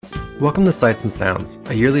Welcome to Sights and Sounds,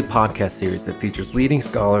 a yearly podcast series that features leading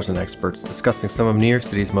scholars and experts discussing some of New York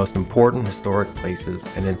City's most important historic places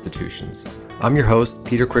and institutions. I'm your host,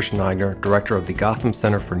 Peter Christian Eigner, director of the Gotham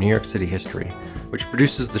Center for New York City History, which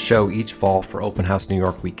produces the show each fall for Open House New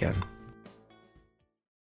York weekend.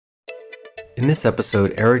 In this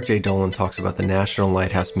episode, Eric J. Dolan talks about the National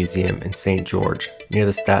Lighthouse Museum in St. George, near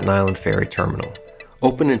the Staten Island Ferry Terminal.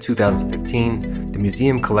 Opened in 2015, the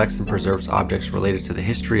museum collects and preserves objects related to the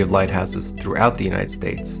history of lighthouses throughout the United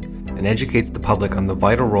States and educates the public on the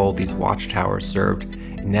vital role these watchtowers served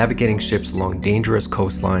in navigating ships along dangerous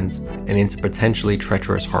coastlines and into potentially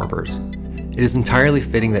treacherous harbors. It is entirely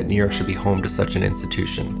fitting that New York should be home to such an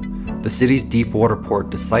institution. The city's deep water port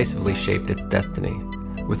decisively shaped its destiny,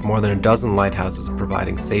 with more than a dozen lighthouses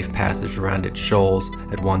providing safe passage around its shoals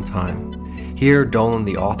at one time. Here, Dolan,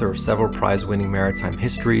 the author of several prize-winning maritime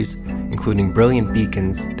histories, including Brilliant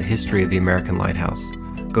Beacons, The History of the American Lighthouse,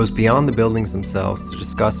 goes beyond the buildings themselves to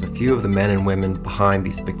discuss a few of the men and women behind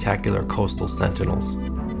these spectacular coastal sentinels.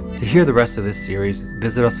 To hear the rest of this series,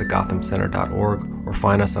 visit us at gothamcenter.org or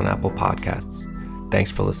find us on Apple Podcasts.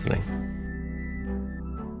 Thanks for listening.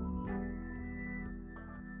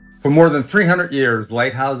 For more than 300 years,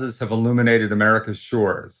 lighthouses have illuminated America's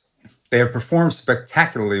shores. They have performed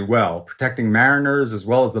spectacularly well, protecting mariners as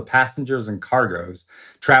well as the passengers and cargoes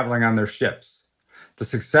traveling on their ships. The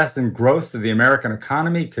success and growth of the American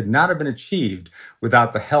economy could not have been achieved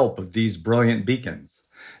without the help of these brilliant beacons.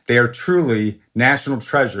 They are truly national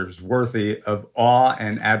treasures worthy of awe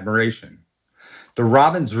and admiration. The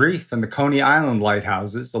Robbins Reef and the Coney Island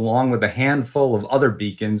lighthouses, along with a handful of other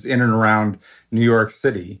beacons in and around New York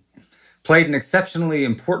City, played an exceptionally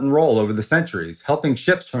important role over the centuries, helping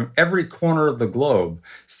ships from every corner of the globe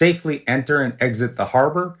safely enter and exit the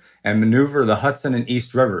harbor and maneuver the Hudson and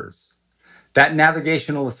East Rivers. That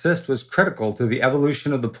navigational assist was critical to the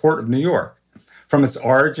evolution of the Port of New York, from its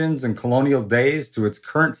origins in colonial days to its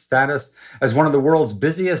current status as one of the world's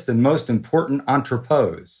busiest and most important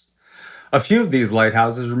entrepôts. A few of these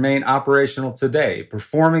lighthouses remain operational today,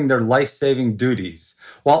 performing their life-saving duties,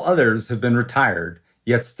 while others have been retired,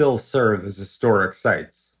 yet still serve as historic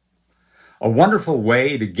sites. A wonderful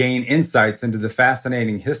way to gain insights into the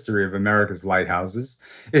fascinating history of America's lighthouses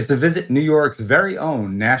is to visit New York's very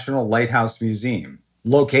own National Lighthouse Museum,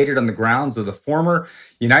 located on the grounds of the former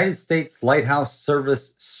United States Lighthouse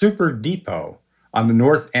Service Super Depot on the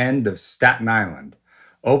north end of Staten Island.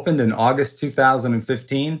 Opened in August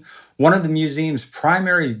 2015, one of the museum's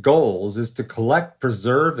primary goals is to collect,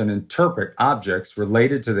 preserve, and interpret objects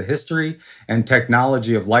related to the history and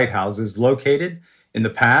technology of lighthouses located in the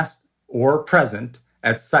past or present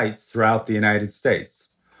at sites throughout the United States.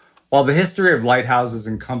 While the history of lighthouses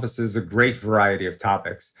encompasses a great variety of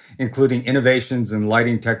topics, including innovations in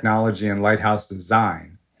lighting technology and lighthouse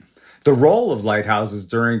design, the role of lighthouses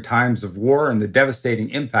during times of war and the devastating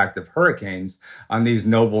impact of hurricanes on these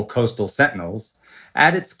noble coastal sentinels,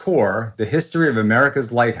 at its core, the history of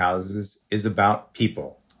America's lighthouses is about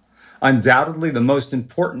people. Undoubtedly, the most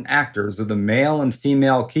important actors are the male and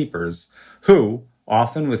female keepers who,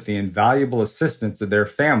 often with the invaluable assistance of their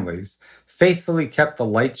families, faithfully kept the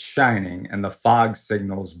lights shining and the fog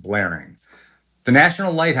signals blaring. The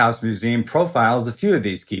National Lighthouse Museum profiles a few of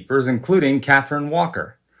these keepers, including Catherine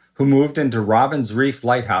Walker, who moved into Robbins Reef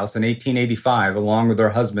Lighthouse in 1885 along with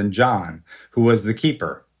her husband John, who was the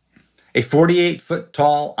keeper. A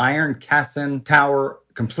 48-foot-tall iron caisson tower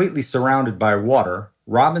completely surrounded by water,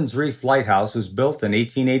 Robbins Reef Lighthouse was built in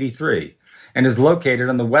 1883 and is located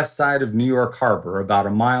on the west side of New York Harbor, about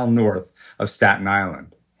a mile north of Staten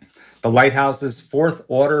Island. The lighthouse's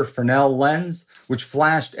fourth-order Fresnel lens, which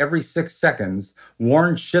flashed every 6 seconds,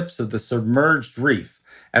 warned ships of the submerged reef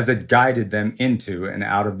as it guided them into and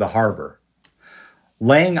out of the harbor.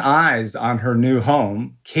 Laying eyes on her new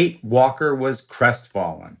home, Kate Walker was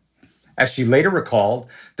crestfallen. As she later recalled,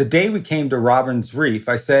 the day we came to Robbins Reef,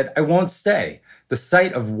 I said, "I won't stay. The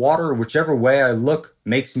sight of water, whichever way I look,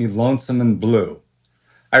 makes me lonesome and blue."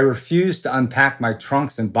 I refused to unpack my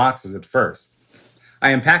trunks and boxes at first.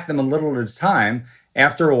 I unpacked them a little at a time.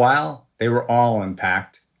 After a while, they were all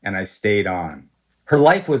unpacked, and I stayed on. Her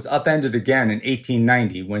life was upended again in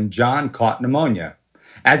 1890 when John caught pneumonia.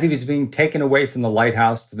 As he was being taken away from the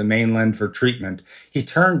lighthouse to the mainland for treatment, he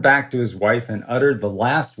turned back to his wife and uttered the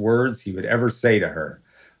last words he would ever say to her.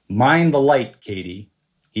 "Mind the light, Katie."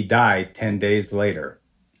 He died 10 days later.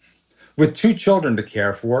 With 2 children to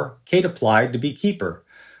care for, Kate applied to be keeper,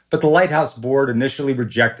 but the lighthouse board initially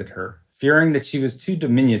rejected her, fearing that she was too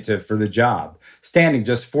diminutive for the job, standing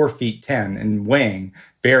just 4 feet 10 and weighing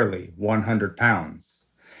barely 100 pounds.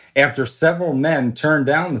 After several men turned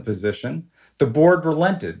down the position, the board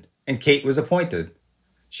relented and Kate was appointed.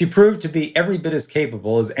 She proved to be every bit as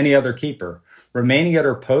capable as any other keeper, remaining at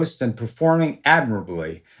her post and performing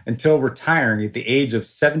admirably until retiring at the age of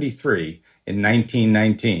 73 in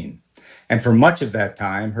 1919. And for much of that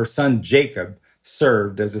time, her son Jacob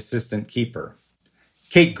served as assistant keeper.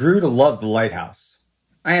 Kate grew to love the lighthouse.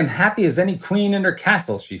 "I am happy as any queen in her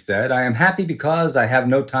castle," she said. "I am happy because I have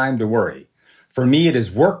no time to worry. For me, it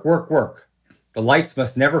is work, work, work. The lights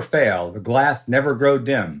must never fail, the glass never grow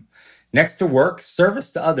dim. Next to work, service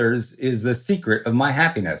to others is the secret of my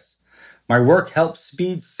happiness. My work helps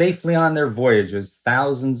speed safely on their voyages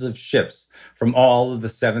thousands of ships from all of the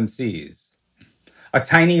seven seas." A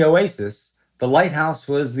tiny oasis, the lighthouse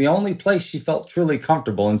was the only place she felt truly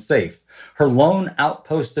comfortable and safe, her lone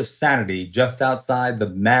outpost of sanity just outside the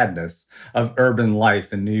madness of urban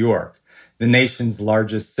life in New York, the nation's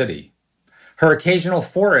largest city. Her occasional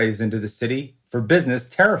forays into the city for business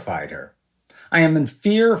terrified her. "I am in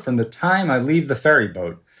fear from the time I leave the ferry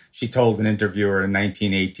boat," she told an interviewer in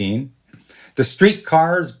 1918. "The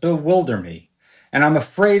streetcars bewilder me, and I'm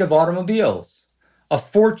afraid of automobiles. A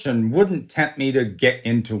fortune wouldn't tempt me to get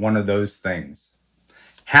into one of those things."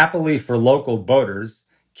 Happily for local boaters,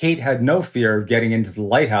 Kate had no fear of getting into the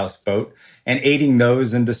lighthouse boat and aiding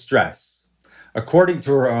those in distress. According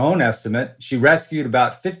to her own estimate, she rescued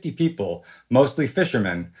about 50 people, mostly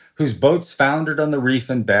fishermen, whose boats foundered on the reef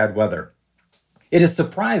in bad weather. "It has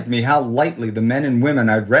surprised me how lightly the men and women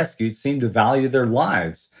I've rescued seem to value their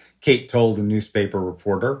lives," Kate told a newspaper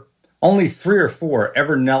reporter. "Only 3 or 4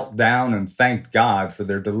 ever knelt down and thanked God for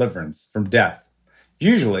their deliverance from death.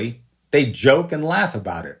 Usually, they joke and laugh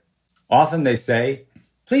about it. Often they say,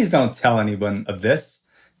 'Please don't tell anyone of this.'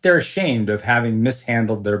 They're ashamed of having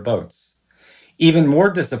mishandled their boats." Even more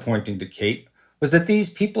disappointing to Kate was that these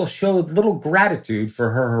people showed little gratitude for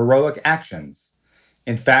her heroic actions.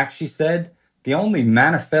 "In fact," she said, "the only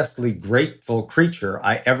manifestly grateful creature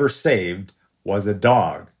I ever saved was a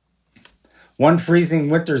dog." One freezing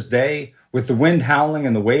winter's day, with the wind howling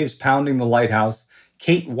and the waves pounding the lighthouse,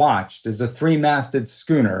 Kate watched as a 3-masted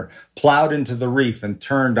schooner plowed into the reef and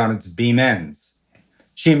turned on its beam ends.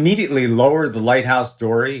 She immediately lowered the lighthouse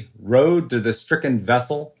dory, rowed to the stricken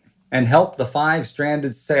vessel, and helped the 5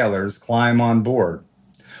 stranded sailors climb on board.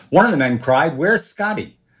 One of the men cried, "Where's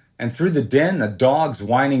Scotty?" And through the din, a dog's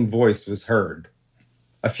whining voice was heard.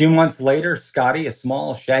 A few months later, Scotty, a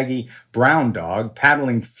small, shaggy, brown dog,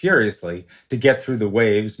 paddling furiously to get through the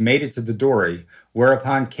waves, made it to the dory,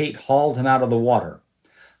 whereupon Kate hauled him out of the water.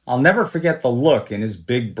 "I'll never forget the look in his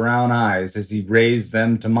big brown eyes as he raised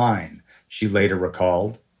them to mine," she later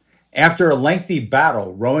recalled. After a lengthy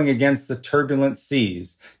battle rowing against the turbulent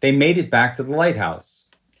seas, they made it back to the lighthouse.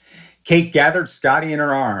 Kate gathered Scotty in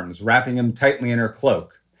her arms, wrapping him tightly in her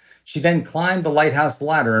cloak. She then climbed the lighthouse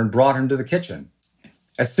ladder and brought him to the kitchen.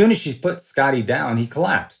 As soon as she put Scotty down, he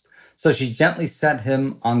collapsed, so she gently set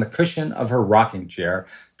him on the cushion of her rocking chair,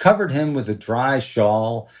 covered him with a dry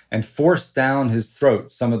shawl, and forced down his throat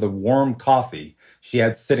some of the warm coffee she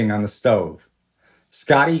had sitting on the stove.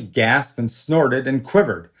 Scotty gasped and snorted and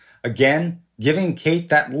quivered, again giving Kate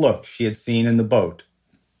that look she had seen in the boat.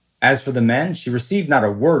 As for the men, she received not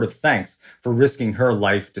a word of thanks for risking her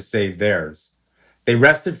life to save theirs. They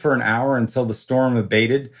rested for an hour until the storm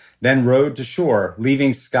abated, then rowed to shore,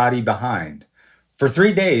 leaving Scotty behind. For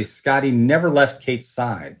 3 days, Scotty never left Kate's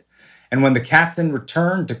side. And when the captain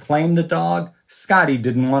returned to claim the dog, Scotty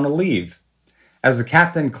didn't want to leave. As the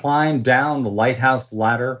captain climbed down the lighthouse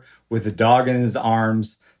ladder with the dog in his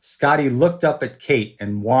arms, Scotty looked up at Kate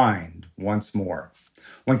and whined once more.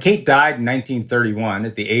 When Kate died in 1931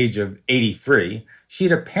 at the age of 83, she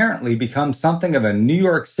had apparently become something of a New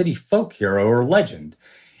York City folk hero or legend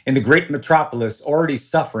in the great metropolis already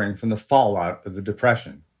suffering from the fallout of the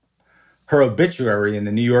Depression. Her obituary in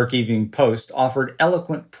the New York Evening Post offered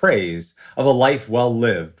eloquent praise of a life well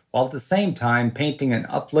lived, while at the same time painting an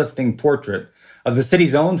uplifting portrait of the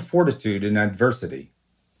city's own fortitude in adversity.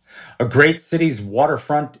 "A great city's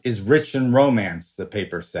waterfront is rich in romance," the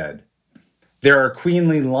paper said. There are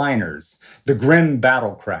queenly liners, the grim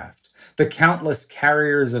battlecraft, the countless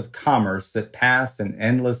carriers of commerce that pass in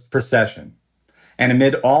endless procession. And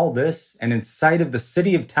amid all this, and in sight of the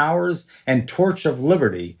city of towers and torch of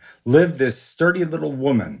liberty, lived this sturdy little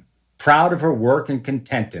woman, proud of her work and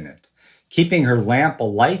content in it, keeping her lamp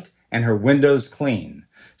alight and her windows clean,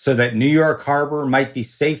 so that New York Harbor might be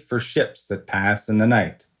safe for ships that pass in the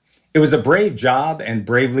night. It was a brave job and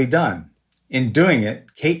bravely done. In doing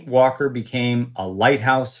it, Kate Walker became a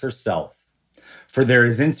lighthouse herself, for there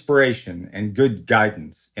is inspiration and good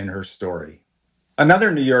guidance in her story.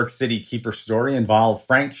 Another New York City keeper story involved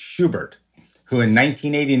Frank Schubert, who in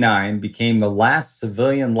 1989 became the last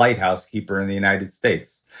civilian lighthouse keeper in the United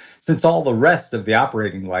States, since all the rest of the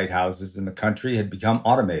operating lighthouses in the country had become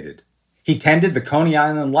automated. He tended the Coney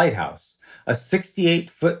Island Lighthouse, a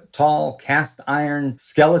 68-foot-tall cast-iron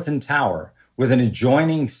skeleton tower with an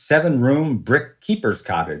adjoining 7-room brick keeper's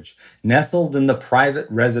cottage nestled in the private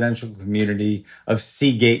residential community of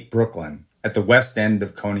Seagate, Brooklyn, at the west end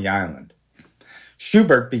of Coney Island.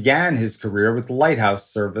 Schubert began his career with the lighthouse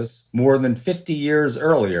service more than 50 years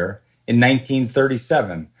earlier in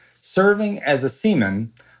 1937, serving as a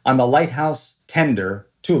seaman on the lighthouse tender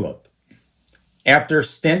Tulip. After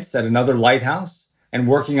stints at another lighthouse and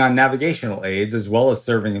working on navigational aids as well as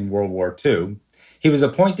serving in World War II, he was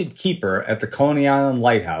appointed keeper at the Coney Island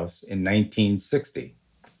Lighthouse in 1960.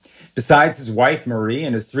 Besides his wife Marie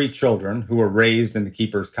and his 3 children, who were raised in the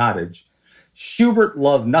keeper's cottage, Schubert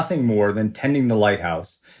loved nothing more than tending the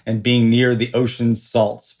lighthouse and being near the ocean's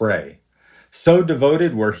salt spray. So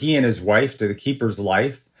devoted were he and his wife to the keeper's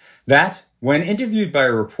life that, when interviewed by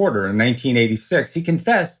a reporter in 1986, he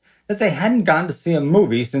confessed that they hadn't gone to see a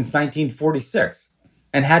movie since 1946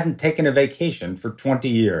 and hadn't taken a vacation for 20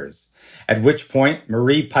 years, at which point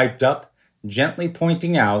Marie piped up, gently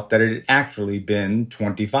pointing out that it had actually been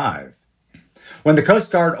 25. When the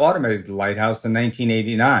Coast Guard automated the lighthouse in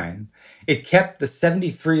 1989, it kept the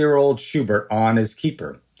 73-year-old Schubert on as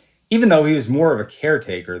keeper, even though he was more of a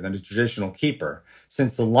caretaker than a traditional keeper,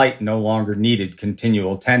 since the light no longer needed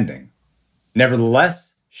continual tending.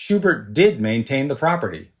 Nevertheless, Schubert did maintain the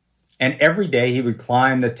property, and every day he would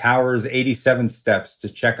climb the tower's 87 steps to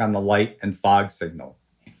check on the light and fog signal.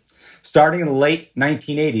 Starting in the late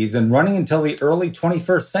 1980s and running until the early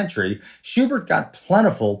 21st century, Schubert got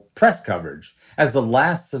plentiful press coverage as the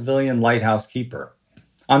last civilian lighthouse keeper.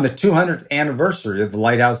 On the 200th anniversary of the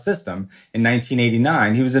lighthouse system in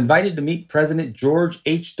 1989, he was invited to meet President George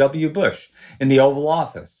H.W. Bush in the Oval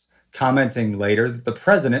Office, commenting later that the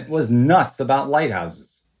president was nuts about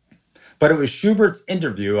lighthouses. But it was Schubert's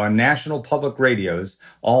interview on National Public Radio's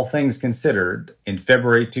All Things Considered in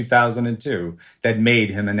February 2002 that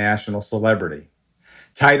made him a national celebrity.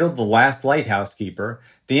 Titled The Last Lighthouse Keeper,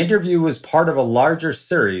 the interview was part of a larger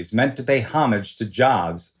series meant to pay homage to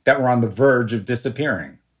jobs that were on the verge of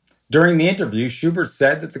disappearing. During the interview, Schubert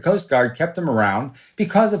said that the Coast Guard kept him around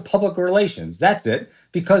because of public relations. That's it,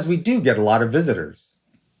 because we do get a lot of visitors.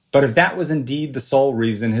 But if that was indeed the sole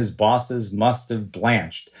reason, his bosses must have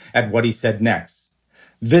blanched at what he said next.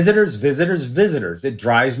 Visitors, visitors, visitors. It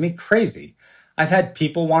drives me crazy. I've had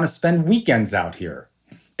people want to spend weekends out here.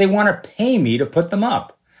 They want to pay me to put them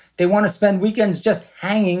up. They want to spend weekends just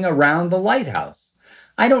hanging around the lighthouse.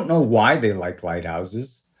 I don't know why they like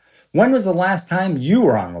lighthouses. When was the last time you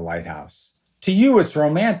were on a lighthouse? To you, it's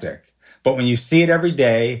romantic. But when you see it every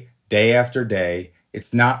day, day after day,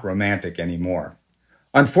 it's not romantic anymore.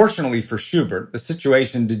 Unfortunately for Schubert, the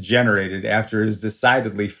situation degenerated after his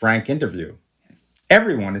decidedly frank interview.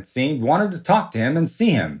 Everyone, it seemed, wanted to talk to him and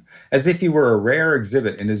see him, as if he were a rare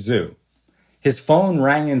exhibit in a zoo. His phone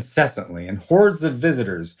rang incessantly, and hordes of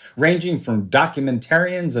visitors, ranging from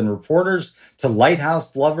documentarians and reporters to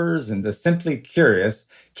lighthouse lovers and the simply curious,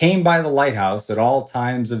 came by the lighthouse at all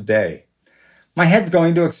times of day. "My head's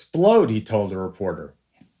going to explode," he told a reporter.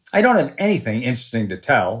 "I don't have anything interesting to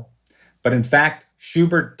tell." But in fact,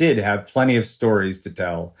 Schubert did have plenty of stories to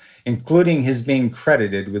tell, including his being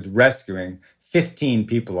credited with rescuing 15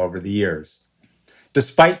 people over the years.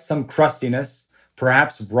 Despite some crustiness,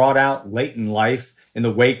 perhaps brought out late in life in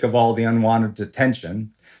the wake of all the unwanted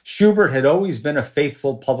attention, Schubert had always been a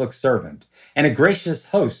faithful public servant and a gracious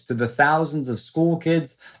host to the thousands of school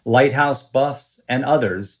kids, lighthouse buffs, and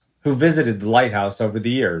others who visited the lighthouse over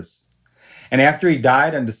the years. And after he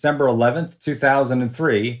died on December 11th,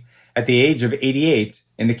 2003, at the age of 88,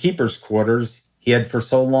 in the keeper's quarters he had for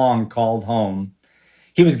so long called home,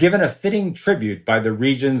 he was given a fitting tribute by the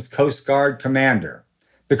region's Coast Guard commander.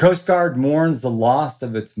 The Coast Guard mourns the loss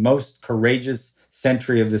of its most courageous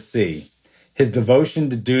sentry of the sea. His devotion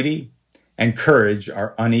to duty and courage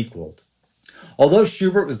are unequaled. Although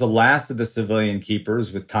Schubert was the last of the civilian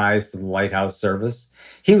keepers with ties to the lighthouse service,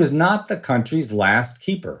 he was not the country's last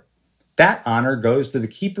keeper. That honor goes to the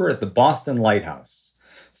keeper at the Boston Lighthouse.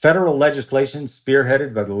 Federal legislation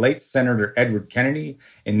spearheaded by the late Senator Edward Kennedy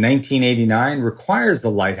in 1989 requires the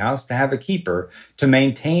lighthouse to have a keeper to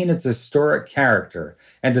maintain its historic character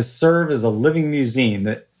and to serve as a living museum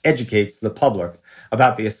that educates the public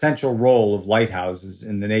about the essential role of lighthouses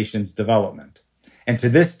in the nation's development. And to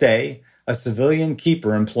this day, a civilian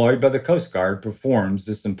keeper employed by the Coast Guard performs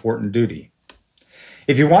this important duty.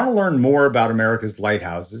 If you want to learn more about America's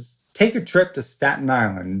lighthouses, take a trip to Staten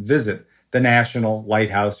Island and visit the National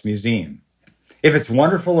Lighthouse Museum. If its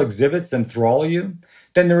wonderful exhibits enthrall you,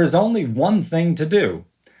 then there is only one thing to do.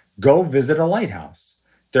 Go visit a lighthouse.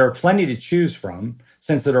 There are plenty to choose from,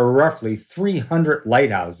 since there are roughly 300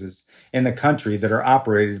 lighthouses in the country that are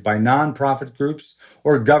operated by nonprofit groups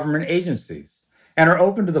or government agencies and are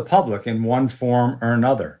open to the public in one form or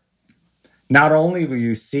another. Not only will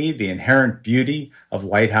you see the inherent beauty of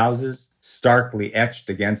lighthouses starkly etched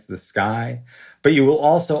against the sky, but you will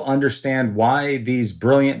also understand why these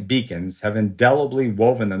brilliant beacons have indelibly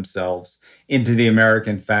woven themselves into the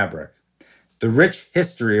American fabric. The rich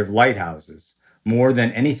history of lighthouses, more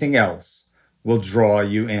than anything else, will draw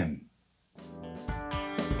you in.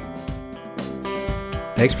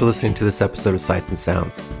 Thanks for listening to this episode of Sights and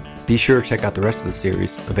Sounds. Be sure to check out the rest of the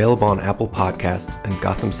series, available on Apple Podcasts and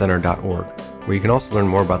GothamCenter.org, where you can also learn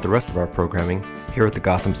more about the rest of our programming here at the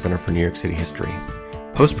Gotham Center for New York City History.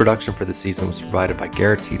 Post-production for this season was provided by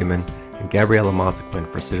Garrett Tiedemann and Gabriella Montequin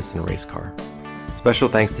for Citizen Racecar. Special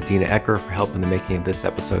thanks to Dina Ecker for help in the making of this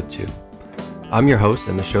episode too. I'm your host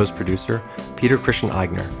and the show's producer, Peter Christian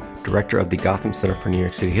Eigner, Director of the Gotham Center for New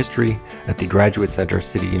York City History at the Graduate Center,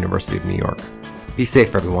 City University of New York. Be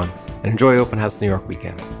safe, everyone, and enjoy Open House New York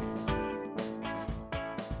weekend.